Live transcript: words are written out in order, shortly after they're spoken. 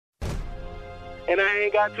And I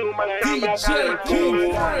ain't got too much time. DJ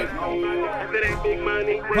King Frank. If it ain't big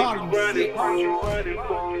money, Volume running.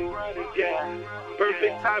 Yeah.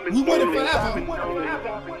 Perfect timing. We waiting forever.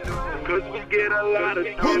 Cause we get a lot of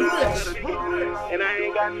Rich. And I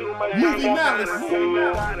ain't got too much Movie Malice.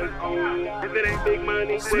 If it ain't big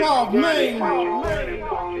money, Suave Main.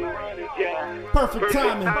 Perfect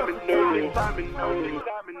timing.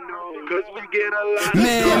 Cause we get a lot of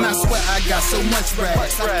Man, I swear I got so much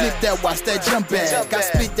racks. I flip that, watch that jump back. I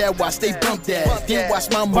split that, watch they bump that. Then watch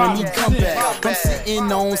my money come back. I'm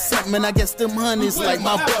sitting on something, and I guess them honeys like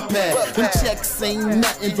my butt pad. Them checks ain't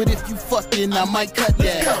nothing, but if you fucking, I might cut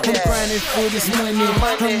that. I'm grinding for this money,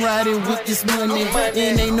 I'm riding with this money.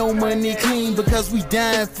 And ain't no money clean because we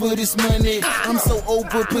dying for this money. I'm so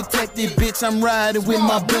overprotected, bitch. I'm riding with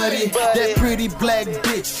my buddy, that pretty black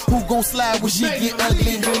bitch who gon' slide when she get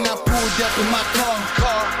ugly. When I pulled up in my car,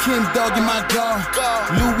 Kim Dog in my car,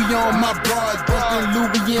 Louis on my bra, bumping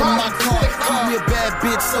Louis in my car. Keep me a bad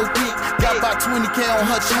bitch so thick, got about 20K on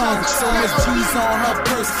her charm. So much G's on her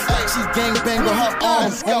purse, like she gangbang on her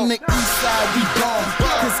arms. On the east side we gone,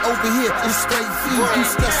 cause over here it's straight feed. You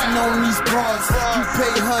stressing on these bras, you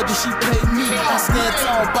pay her then she pay me. I stand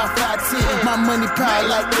tall by 5'10", my money pile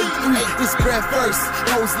like 8'3". It's bread first,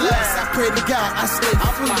 hoes last, I pray to God I stay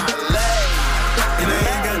free. And I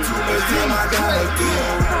ain't got too much time, I gotta go.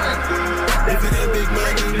 If it ain't big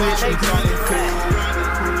money, what you running for?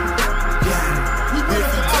 Yeah,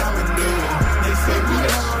 perfect time to do. They say we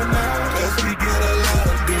on now, cause we get a lot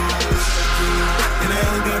of deals. And I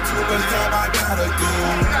ain't got too much time, I gotta go.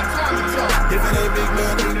 If it ain't big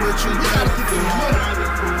money, what you running for?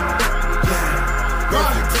 Yeah,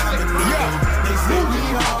 perfect time to do. They say we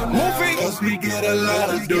on now, cause we get a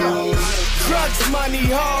lot of deals. Drugs, money,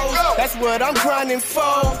 hoes, that's what I'm grinding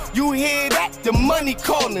for. You hear that? The money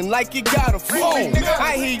calling like you got a phone.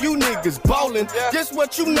 I hear you niggas bowling, just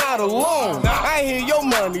what you not alone. I hear your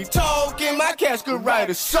money talking, my cash could write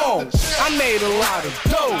a song. I made a lot of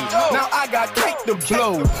dough, now I got cake to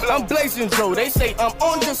blow. I'm blazing Joe, they say I'm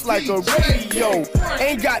on just like a radio.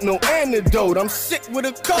 Ain't got no antidote, I'm sick with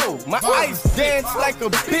a cold. My eyes dance like a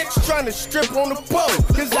bitch trying to strip on the pole.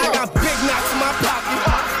 Cause I got big knocks in my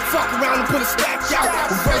pocket. Fuck around and put a stack out.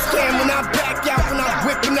 Reverse cam when I back out. When I'm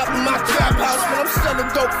whipping up in my trap house. When I'm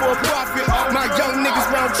selling dope for a profit. My young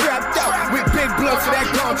niggas round trapped out. With big blunts of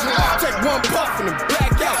that gauntlet. Take one puff and then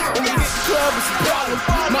black out. When we hit the club, it's a problem.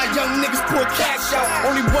 My young niggas pull cash out.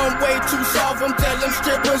 Only one way to solve them. Tell them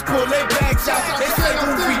strippers pull their bags out. They say,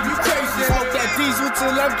 Ruby, you crazy. Smoke that diesel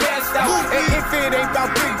till I'm gassed out. And if it ain't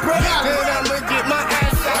about big bread, then I'ma get my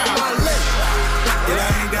ass out my leg. And I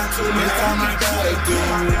ain't got too much time, I gotta go.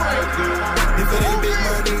 If it ain't big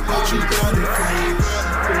money, what you running for?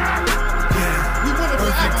 Yeah,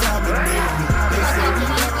 perfect time to know. They say we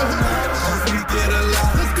on now, cause we get a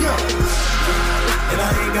lot of deals. And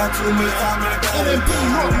I ain't got too much time, I gotta go.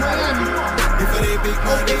 If it ain't big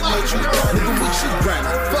money, what you running for? What you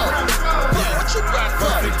grinding for? Yeah, what you grinding for?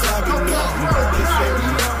 Perfect time to know. They say we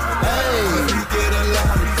on now, cause we get a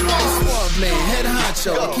lot of deals. Suave Man, head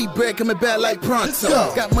honcho. I keep bread coming back like pronto.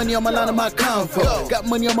 Got money on my line in my convo. Got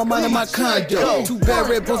money on my mind in my condo. 2 bad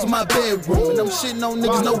Red Bulls in my bedroom. And I'm shitting on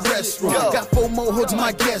niggas, no restroom. Got 4 more hoes in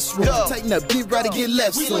my guest room. Tighten up, get right or get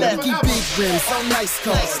left soon. We keep big rims on nice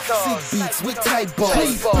cars. Sick beats with tight bars.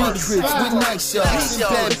 Big grips with nice shots.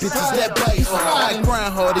 Bad bitches that bite hard. I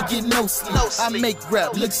grind hard to get no sleep. I make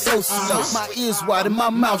rap look so slow. My ears wide and my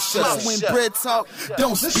mouth shut. When bread talk,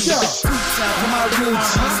 don't speak. 2 times for my real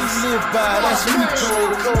G's who live by, that's me code.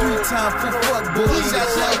 3 times for fuck boys. Shout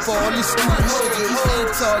out for all these street hoes. You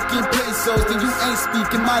ain't talking pesos, then you ain't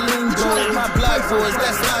speaking my lingo. My black boys,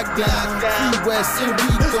 that's lockdown. Free West and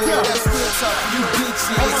Rico, that's real talk. You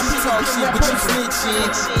bitches, you talk shit but you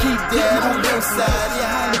snitching. Keep that on your side.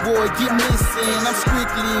 Yeah, homeboy, get missing. I'm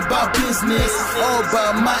strictly about business, all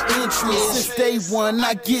about my interests. Since day one,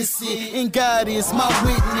 I guess it, and God is my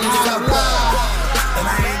witness. I'm live. And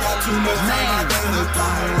I ain't got too much time, I gotta go.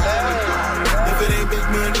 If it ain't big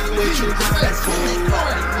money, what you running for?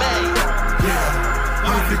 Yeah,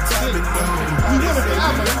 perfect time to know. They say we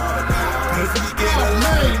on now, cause we get a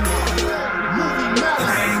lot of deals. And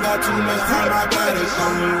I ain't got too much time, I gotta go.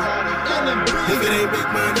 If it ain't big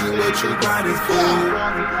money, what you grinding for?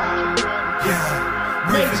 Yeah,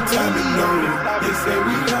 perfect time to know. They say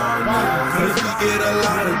we on now, cause we get a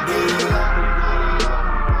lot of deals.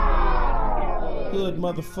 Hood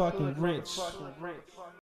motherfucking rich.